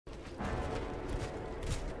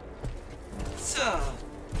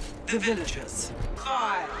The villagers.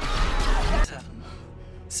 5. 7.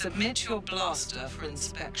 Submit your blaster for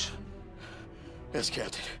inspection. Yes,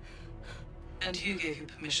 Captain. And who gave you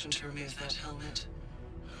permission to remove that helmet?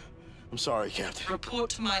 I'm sorry, Captain. Report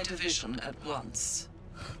to my division at once.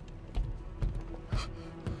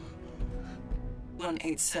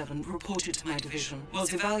 187 reported to my division,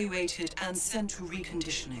 was evaluated and sent to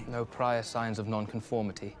reconditioning. No prior signs of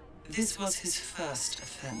non-conformity. This was his first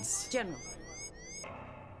offense. General.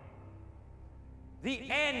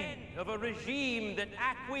 The end of a regime that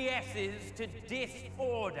acquiesces to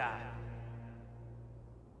disorder.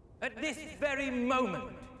 At this very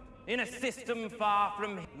moment, in a system far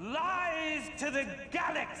from lies to the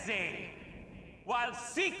galaxy, while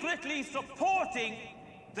secretly supporting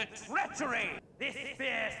the treachery. This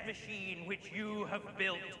fierce machine which you have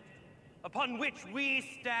built, upon which we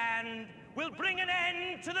stand, will bring an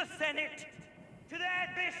end to the Senate, to their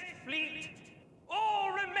best fleet.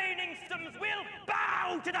 All remaining systems will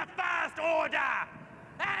bow to the First Order,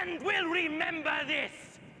 and will remember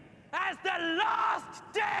this as the last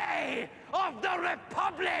day of the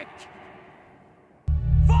Republic.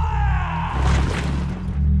 Fire!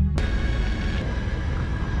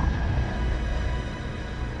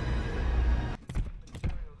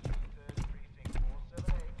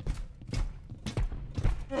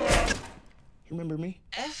 You remember me?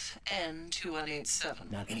 FN 2187.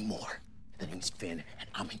 Not anymore. The name's Finn, and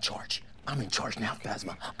I'm in charge. I'm in charge now,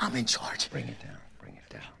 Phasma. I'm in charge. Bring it down. Bring it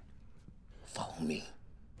down. Follow me.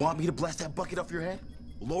 Want me to blast that bucket off your head?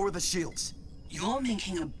 Lower the shields. You're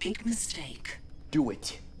making a big mistake. Do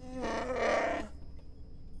it.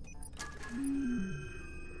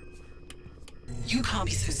 You can't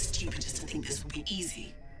be so stupid as to think this will be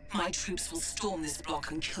easy. My troops will storm this block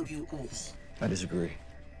and kill you all. I disagree.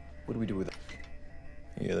 What do we do with it?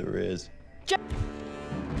 Yeah, there is.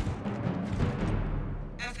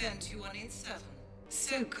 FN 2187.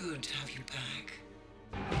 So good to have you back.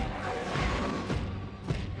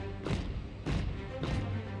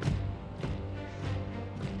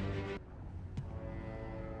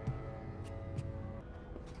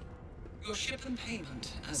 Your ship and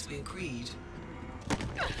payment, as we agreed.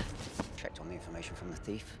 Checked on the information from the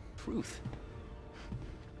thief. Truth.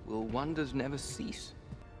 Will wonders never cease?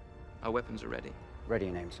 Our weapons are ready. Ready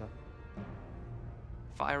and aim, sir.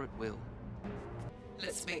 Fire at will.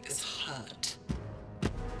 Let's make this hurt.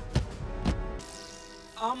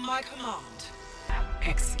 On my command,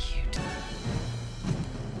 execute.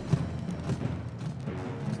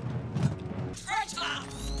 Traitor!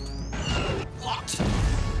 What?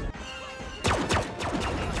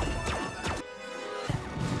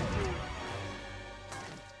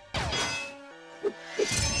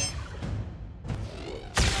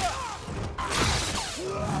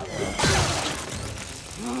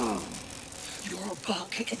 You're a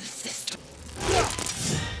bug in the system.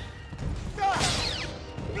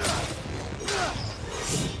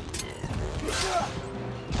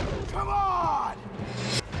 Come on!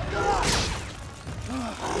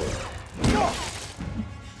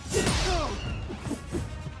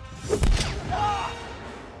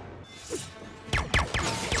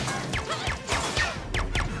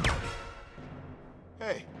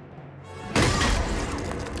 Hey.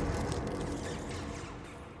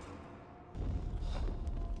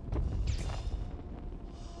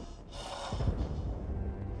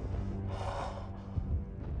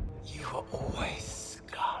 You are always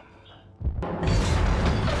scum.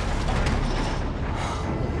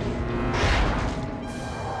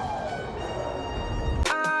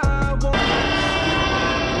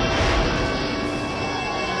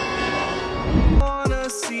 Wanna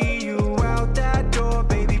see you out that door,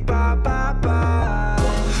 baby, bye, bye, bye.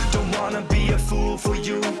 Don't wanna be a fool for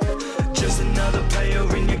you.